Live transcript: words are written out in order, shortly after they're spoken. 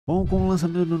Bom, com o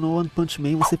lançamento do novo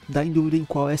One você dá em dúvida em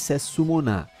qual SS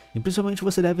summonar. E principalmente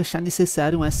você deve achar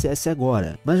necessário um SS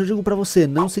agora. Mas eu digo pra você,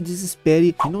 não se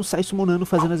desespere e não sai summonando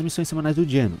fazendo as missões semanais do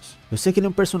Genos. Eu sei que ele é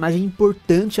um personagem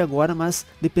importante agora, mas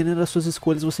dependendo das suas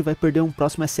escolhas você vai perder um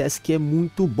próximo SS que é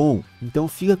muito bom. Então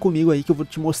fica comigo aí que eu vou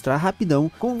te mostrar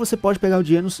rapidão como você pode pegar o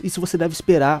Genos e se você deve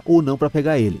esperar ou não pra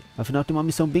pegar ele. Afinal tem uma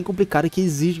missão bem complicada que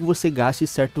exige que você gaste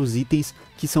certos itens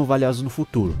que são valiosos no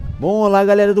futuro. Bom, olá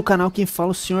galera do canal, quem fala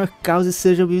é o Sr. Caos e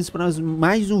sejam bem-vindos para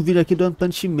mais um vídeo aqui do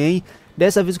One.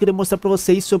 Dessa vez eu queria mostrar pra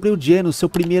vocês sobre o Genos, seu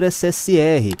primeiro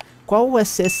SSR. Qual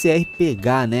SSR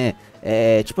pegar, né?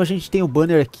 Tipo, a gente tem o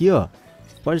banner aqui, ó.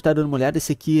 Você pode estar dando uma olhada,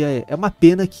 esse aqui é uma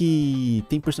pena que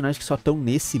tem personagens que só estão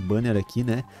nesse banner aqui,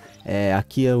 né?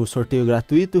 Aqui é o sorteio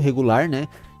gratuito, regular, né?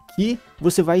 Que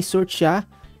você vai sortear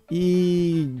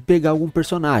e pegar algum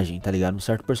personagem, tá ligado? Um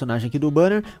certo personagem aqui do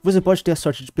banner. Você pode ter a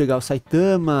sorte de pegar o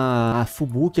Saitama, a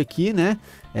Fubuki aqui, né?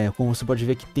 Como você pode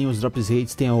ver que tem os drops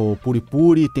rates, tem o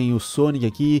Puripuri, tem o Sonic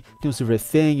aqui, tem o Silver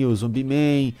Fang, o Zombie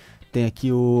Man, tem aqui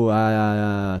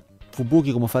a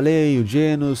Fubuki, como eu falei, o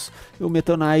Genos, o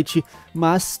Metal Knight,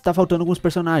 mas tá faltando alguns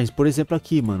personagens. Por exemplo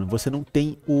aqui, mano, você não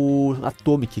tem o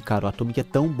Atomic, cara. O Atomic é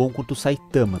tão bom quanto o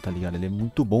Saitama, tá ligado? Ele é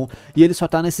muito bom e ele só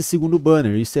tá nesse segundo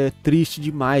banner. Isso é triste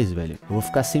demais, velho. Eu vou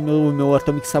ficar sem meu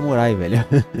Atomic Samurai, velho.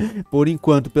 Por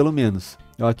enquanto, pelo menos.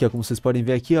 Aqui, ó, como vocês podem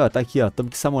ver aqui, ó, tá aqui, ó,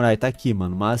 Atomic Samurai, tá aqui,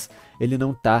 mano, mas ele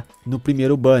não tá no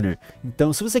primeiro banner.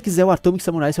 Então, se você quiser o Atomic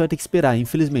Samurai, você vai ter que esperar,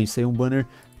 infelizmente, isso aí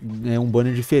é um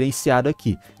banner diferenciado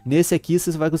aqui. Nesse aqui,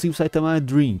 você vai conseguir o Saitama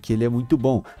Dream, que ele é muito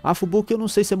bom. A Fubuki eu não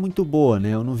sei se é muito boa,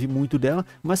 né, eu não vi muito dela,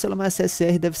 mas se ela é uma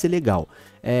SSR, deve ser legal.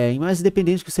 Mas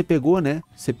independente que você pegou, né,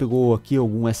 você pegou aqui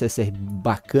algum SSR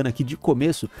bacana aqui de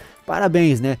começo,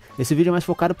 parabéns, né, esse vídeo é mais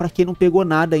focado para quem não pegou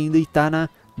nada ainda e tá na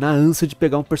ânsia de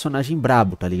pegar um personagem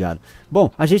brabo, tá ligado?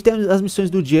 Bom, a gente tem as missões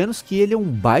do Genos, que ele é um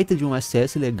baita de um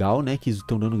SS legal, né, que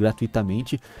estão dando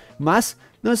gratuitamente, mas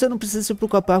não, você não precisa se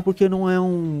preocupar porque não é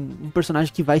um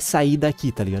personagem que vai sair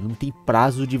daqui, tá ligado? Não tem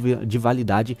prazo de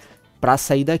validade pra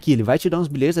sair daqui. Ele vai te dar uns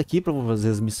bilhetes aqui pra fazer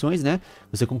as missões, né?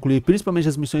 Você concluir principalmente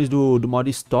as missões do modo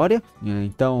história.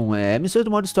 Então, missões do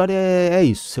modo história é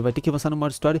isso. Você vai ter que avançar no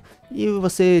modo história e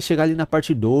você chegar ali na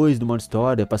parte 2 do modo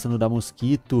história, passando da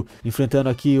mosquito, enfrentando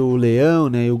aqui o leão,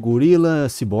 né? E o gorila,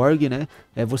 ciborgue, né?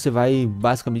 Você vai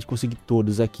basicamente conseguir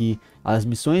todos aqui as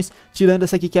missões, tirando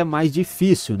essa aqui que é mais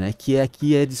difícil, né? Que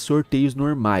aqui é de sorteios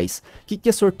normais. O que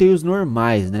é sorteios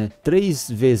normais, né? 3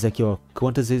 vezes aqui, ó.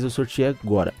 Quantas vezes eu sorteei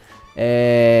agora?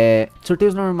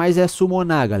 Sorteios normais é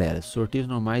summonar, galera. Sorteios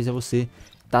normais é você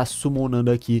tá summonando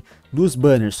aqui nos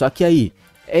banners. Só que aí,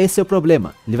 esse é o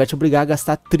problema. Ele vai te obrigar a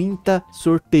gastar 30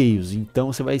 sorteios.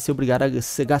 Então você vai ser obrigado a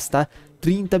gastar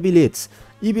 30 bilhetes.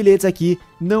 E bilhetes aqui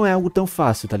não é algo tão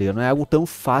fácil, tá ligado? Não é algo tão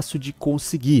fácil de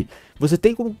conseguir. Você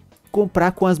tem como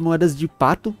comprar com as moedas de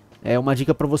pato. É uma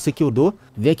dica pra você que eu dou.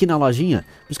 Vem aqui na lojinha.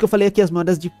 Por isso que eu falei que as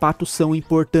moedas de pato são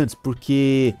importantes.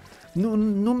 Porque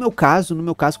no meu caso,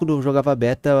 quando eu jogava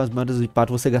beta, as moedas de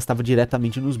pato você gastava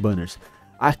diretamente nos banners.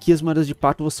 Aqui as moedas de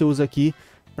pato você usa aqui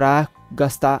pra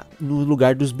gastar no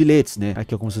lugar dos bilhetes, né?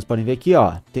 Aqui, ó, como vocês podem ver aqui,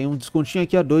 ó, tem um descontinho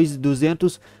aqui, ó,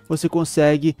 2.200, você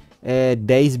consegue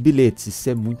 10 bilhetes, isso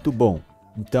é muito bom.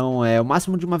 Então é o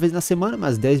máximo de uma vez na semana,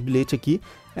 mas 10 bilhetes aqui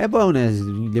é bom, né?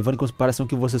 Levando em consideração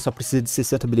que você só precisa de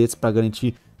 60 bilhetes para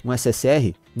garantir um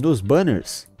SSR, nos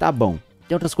banners, tá bom.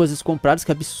 Tem outras coisas compradas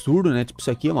que é absurdo, né? Tipo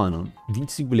isso aqui, mano,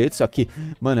 25 bilhetes, só que,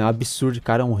 mano, é um absurdo,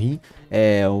 cara, é um rim.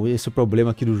 Esse é o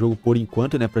problema aqui do jogo por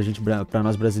enquanto, né? Pra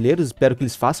nós brasileiros, espero que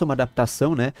eles façam uma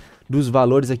adaptação, né? Dos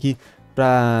valores aqui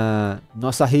pra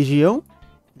nossa região,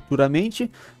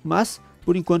 futuramente, mas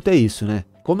por enquanto é isso, né?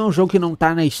 Como é um jogo que não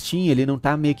tá na Steam, ele não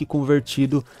tá meio que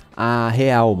convertido a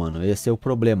real, mano, esse é o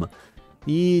problema.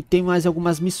 E tem mais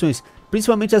algumas missões,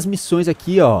 principalmente as missões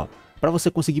aqui, ó, pra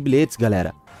você conseguir bilhetes,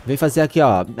 galera. Vem fazer aqui,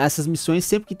 ó, essas missões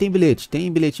sempre que tem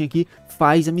bilhetinho aqui,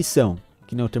 faz a missão.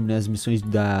 Que nem eu terminei as missões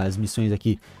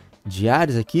aqui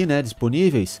diárias aqui, né,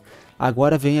 disponíveis.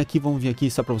 Agora vem aqui, vamos vir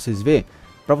aqui só pra vocês verem,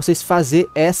 pra vocês fazer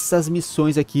essas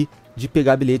missões aqui de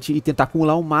pegar bilhete e tentar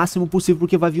acumular o máximo possível,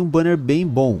 porque vai vir um banner bem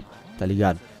bom, tá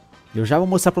ligado? Eu já vou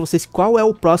mostrar pra vocês qual é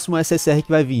o próximo SSR que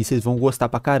vai vir, vocês vão gostar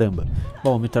pra caramba.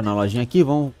 Bom, vamos entrar na lojinha aqui,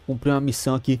 vamos cumprir uma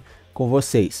missão aqui com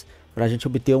vocês, pra gente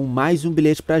obter mais um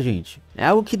bilhete pra gente. É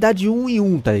algo que dá de 1 em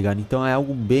 1, tá ligado? Então é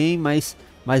algo bem mais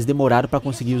demorado pra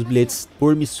conseguir os bilhetes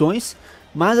por missões,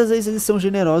 mas às vezes eles são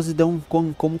generosos e dão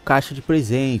como caixa de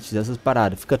presentes, essas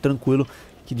paradas. Fica tranquilo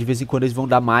que de vez em quando eles vão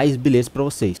dar mais bilhetes pra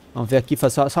vocês. Vamos ver aqui,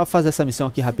 só fazer essa missão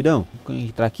aqui rapidão. Vou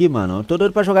entrar aqui, mano. Eu tô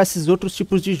doido pra jogar esses outros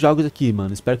tipos de jogos aqui,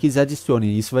 mano. Espero que eles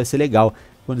adicionem, isso vai ser legal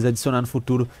quando eles adicionar no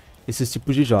futuro esses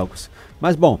tipos de jogos.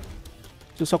 Mas bom,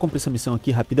 Deixa eu só cumprir essa missão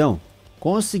aqui rapidão.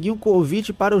 Consegui um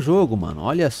convite para o jogo, mano.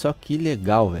 Olha só que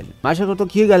legal, velho. Mas já que eu tô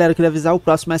aqui, galera, eu queria avisar o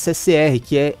próximo SSR,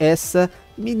 que é essa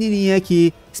menininha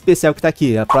aqui, especial que tá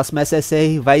aqui. A próxima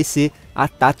SSR vai ser a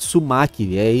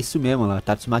Tatsumaki. É isso mesmo, a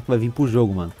Tatsumaki vai vir pro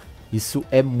jogo, mano. Isso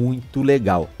é muito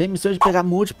legal. Tem missão de pegar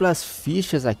múltiplas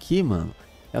fichas aqui, mano.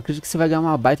 Eu acredito que você vai ganhar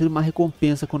uma baita de uma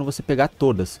recompensa quando você pegar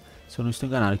todas. Se eu não estou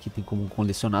enganado, aqui tem como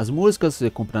colecionar as músicas,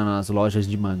 você comprar nas lojas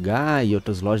de mangá e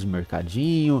outras lojas de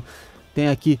mercadinho. Tem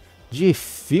aqui de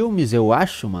filmes, eu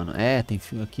acho, mano. É, tem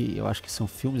filme aqui, eu acho que são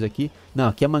filmes aqui. Não,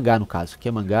 aqui é mangá no caso, aqui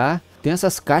é mangá. Tem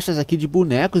essas caixas aqui de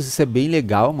bonecos, isso é bem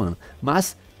legal, mano.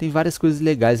 Mas tem várias coisas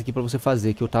legais aqui pra você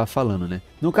fazer que eu tava falando, né?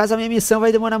 No caso, a minha missão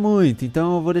vai demorar muito,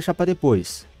 então eu vou deixar pra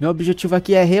depois. Meu objetivo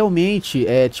aqui é realmente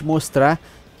te mostrar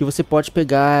que você pode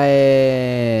pegar,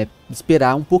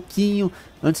 esperar um pouquinho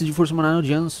antes de for summonar no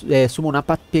Genos, summonar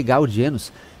pra pegar o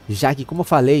Genos. Já que, como eu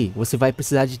falei, você vai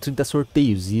precisar de 30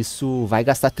 sorteios. E isso vai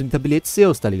gastar 30 bilhetes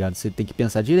seus, tá ligado? Você tem que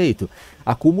pensar direito.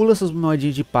 Acumula suas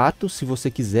moedinhas de pato, se você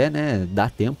quiser, né? Dá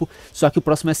tempo. Só que o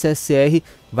próximo SSR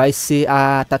vai ser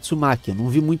a Tatsumaki. Eu não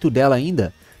vi muito dela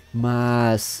ainda,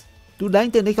 mas tu dá a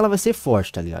entender que ela vai ser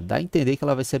forte, tá ligado? Dá a entender que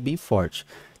ela vai ser bem forte.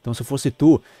 Então, se fosse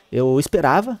tu, eu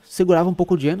esperava, segurava um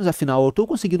pouco de anos. Afinal, eu tô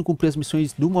conseguindo cumprir as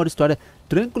missões do modo história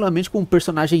tranquilamente com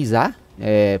personagens A,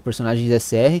 personagens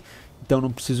SR. Então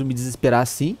não preciso me desesperar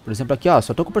assim. Por exemplo aqui, ó,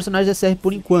 só tô com personagens SR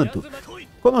por enquanto.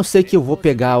 Como eu sei que eu vou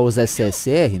pegar os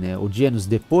SSR, né, o Genos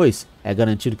depois, é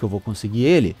garantido que eu vou conseguir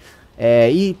ele.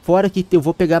 E fora que eu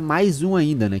vou pegar mais um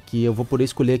ainda, né, que eu vou poder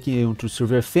escolher aqui entre o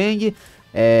Silverfang,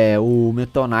 o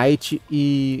Metal Knight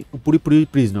e o Puri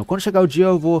Prisoner. Quando chegar o dia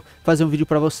eu vou fazer um vídeo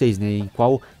pra vocês, né, em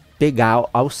qual pegar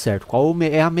ao certo, qual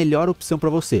é a melhor opção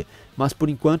pra você. Mas por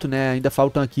enquanto, né, ainda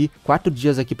faltam aqui 4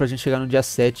 dias aqui pra gente chegar no dia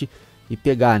 7 e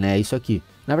pegar, né, isso aqui.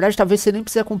 Na verdade, talvez você nem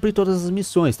precisa cumprir todas as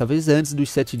missões, talvez antes dos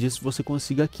 7 dias você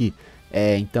consiga aqui.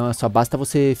 Então só basta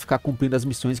você ficar cumprindo as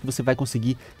missões que você vai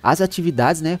conseguir as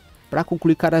atividades, né, pra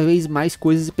concluir cada vez mais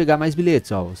coisas e pegar mais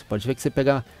bilhetes, ó. Você pode ver que você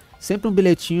pega sempre um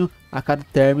bilhetinho a cada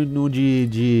término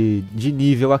de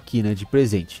nível aqui, né, de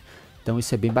presente. Então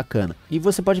isso é bem bacana. E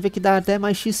você pode ver que dá até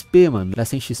mais XP, mano. Dá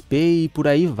 100 XP e por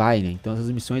aí vai, né? Então essas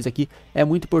missões aqui é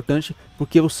muito importante,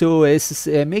 porque o seu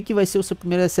meio que vai ser o seu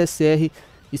primeiro SSR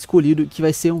escolhido, que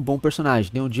vai ser um bom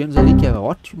personagem. Tem o Genos ali, que é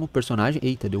ótimo personagem.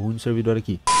 Eita, deu ruim no servidor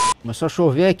aqui. Começou a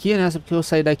chover aqui, né? Só porque eu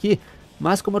saí daqui.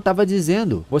 Mas como eu tava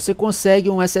dizendo, você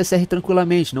consegue um SSR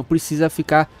tranquilamente, não precisa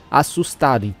ficar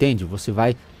assustado, entende? Você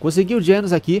vai conseguir o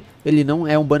Genos aqui. Ele não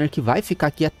é um banner que vai ficar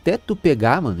aqui até tu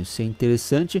pegar, mano. Isso é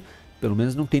interessante. Pelo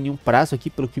menos não tem nenhum prazo aqui,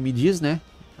 pelo que me diz, né?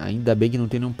 Ainda bem que não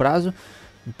tem nenhum prazo.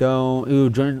 Então,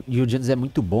 o Genos é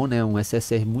muito bom, né? Um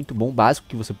SSR muito bom, básico,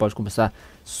 que você pode começar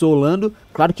solando.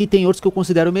 Claro que tem outros que eu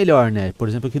considero melhor, né? Por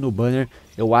exemplo, aqui no banner,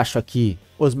 eu acho aqui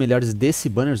os melhores desse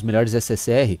banner, os melhores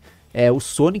SSR, é o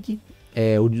Sonic,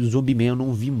 o Zombie Man eu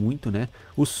não vi muito, né?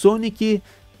 O Sonic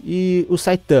e o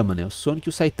Saitama, né? O Sonic e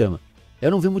o Saitama.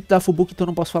 Eu não vi muito da Fubuki, então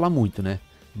não posso falar muito, né?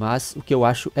 Mas o que eu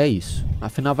acho é isso.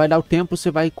 Afinal vai dar o tempo,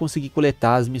 você vai conseguir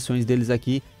coletar as missões deles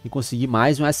aqui e conseguir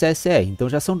mais um SSR. Então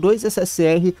já são 2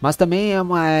 SSR, mas também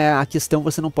a questão,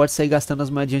 você não pode sair gastando as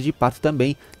moedinhas de pato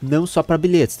também, não só para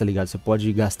bilhetes, tá ligado? Você pode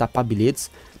gastar para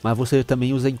bilhetes, mas você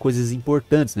também usa em coisas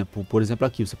importantes, né? Por exemplo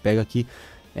aqui, você pega aqui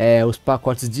os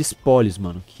pacotes de espólios,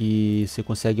 mano, que você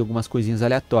consegue algumas coisinhas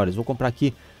aleatórias. Vou comprar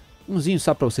aqui umzinho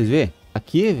só para vocês verem.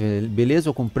 Aqui, beleza,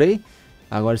 eu comprei.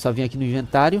 Agora é só vir aqui no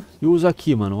inventário e uso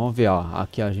aqui, mano. Vamos ver, ó.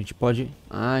 Aqui a gente pode...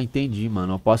 Ah, entendi,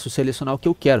 mano. Eu posso selecionar o que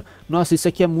eu quero. Nossa, isso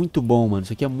aqui é muito bom, mano.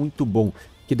 Isso aqui é muito bom.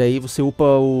 Que daí você upa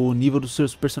o nível dos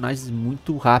seus personagens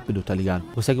muito rápido, tá ligado?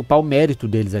 Consegue upar o mérito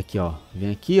deles aqui, ó.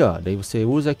 Vem aqui, ó. Daí você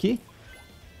usa aqui.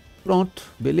 Pronto,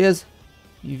 beleza.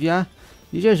 Enviar.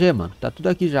 E GG, mano. Tá tudo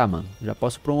aqui já, mano. Já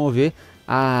posso promover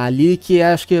a Lily, que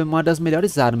acho que é uma das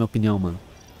melhores A, na minha opinião, mano.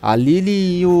 A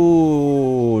Lily e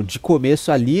o... De começo,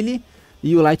 a Lily...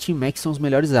 E o Lightning Max são os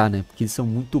melhores A, né? Porque eles são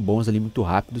muito bons ali, muito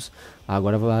rápidos.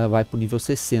 Agora vai pro nível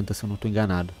 60, se eu não tô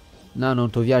enganado. Não,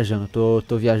 tô viajando.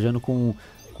 Tô viajando com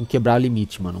quebrar o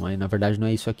limite, mano. Mas na verdade não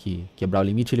é isso aqui. Quebrar o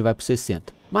limite ele vai pro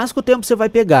 60. Mas com o tempo você vai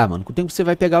pegar, mano. Com o tempo você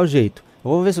vai pegar o jeito. Eu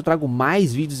vou ver se eu trago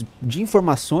mais vídeos de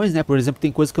informações, né? Por exemplo,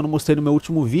 tem coisa que eu não mostrei no meu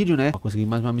último vídeo, né? Ó, consegui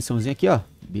mais uma missãozinha aqui, ó.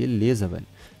 Beleza, velho.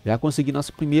 Já consegui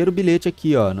nosso primeiro bilhete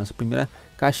aqui, ó. Nossa primeira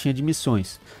caixinha de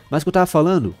missões. Mas o que eu tava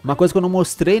falando, uma coisa que eu não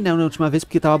mostrei, né, na última vez,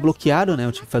 porque tava bloqueado, né?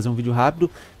 Eu tive que fazer um vídeo rápido.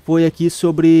 Foi aqui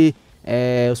sobre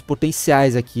os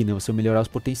potenciais aqui, né? Você melhorar os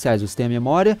potenciais. Você tem a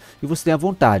memória e você tem a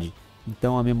vontade.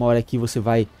 Então a memória aqui você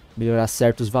vai melhorar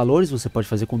certos valores. Você pode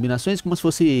fazer combinações como se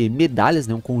fosse medalhas,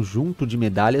 né? Um conjunto de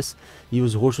medalhas. E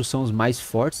os roxos são os mais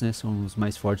fortes, né? São os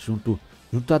mais fortes junto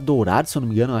junto a dourado, se eu não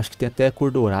me engano, acho que tem até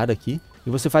cor dourada aqui. E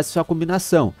você faz a sua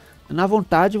combinação. Na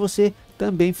vontade você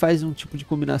também faz um tipo de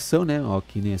combinação, né? Ó,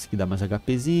 que nem esse aqui dá mais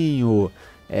HPzinho,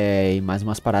 e mais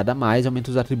umas paradas a mais, aumenta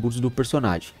os atributos do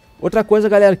personagem. Outra coisa,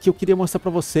 galera, que eu queria mostrar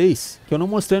pra vocês, que eu não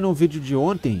mostrei no vídeo de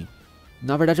ontem,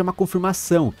 na verdade é uma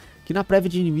confirmação, que na prévia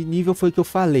de nível foi o que eu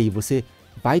falei, você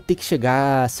vai ter que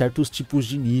chegar a certos tipos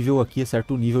de nível aqui, a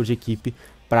certo nível de equipe,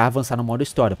 pra avançar no modo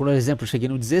história. Por exemplo, eu cheguei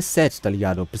no 17, tá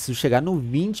ligado? Eu preciso chegar no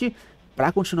 20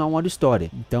 para continuar o modo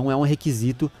história. Então é um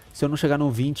requisito, se eu não chegar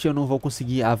no 20 eu não vou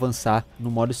conseguir avançar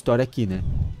no modo história aqui, né?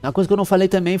 Uma coisa que eu não falei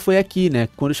também foi aqui, né?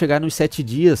 Quando chegar nos 7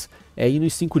 dias, e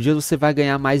nos 5 dias você vai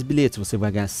ganhar mais bilhetes. Você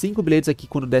vai ganhar 5 bilhetes aqui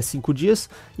quando der 5 dias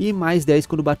e mais 10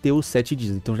 quando bater os 7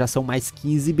 dias. Então já são mais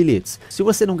 15 bilhetes. Se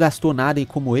você não gastou nada aí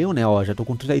como eu, né? Ó, já tô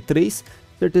com 33,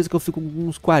 certeza que eu fico com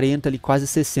uns 40 ali, quase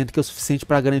 60, que é o suficiente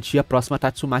para garantir a próxima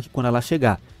Tatsumaki quando ela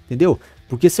chegar. Entendeu?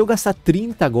 Porque se eu gastar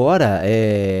 30 agora,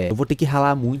 eu vou ter que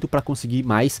ralar muito para conseguir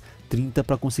mais 30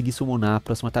 para conseguir summonar a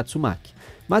próxima Tatsumaki.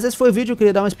 Mas esse foi o vídeo, eu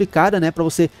queria dar uma explicada, né, para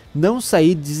você não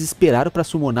sair desesperado para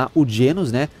summonar o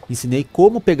Genos, né? Ensinei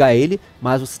como pegar ele,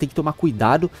 mas você tem que tomar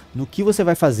cuidado no que você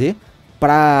vai fazer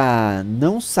para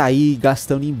não sair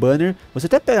gastando em banner. Você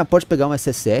até pode pegar um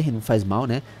SSR, não faz mal,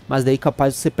 né? Mas daí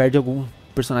capaz você perde algum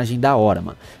personagem da hora,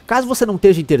 mano. Caso você não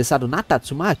esteja interessado na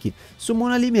Tatsumaki,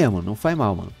 summona ali mesmo, não faz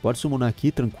mal, mano. Pode summonar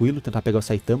aqui, tranquilo, tentar pegar o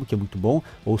Saitama, que é muito bom,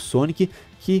 ou o Sonic,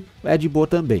 que é de boa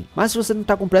também. Mas se você não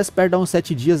tá com pressa, espera dar uns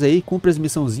 7 dias aí, cumpre as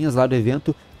missãozinhas lá do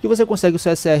evento, que você consegue o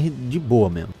SSR de boa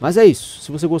mesmo. Mas é isso, se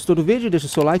você gostou do vídeo, deixa o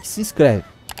seu like e se inscreve.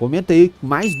 Comenta aí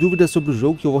mais dúvidas sobre o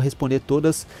jogo que eu vou responder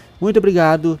todas. Muito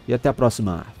obrigado e até a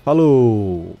próxima.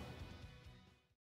 Falou!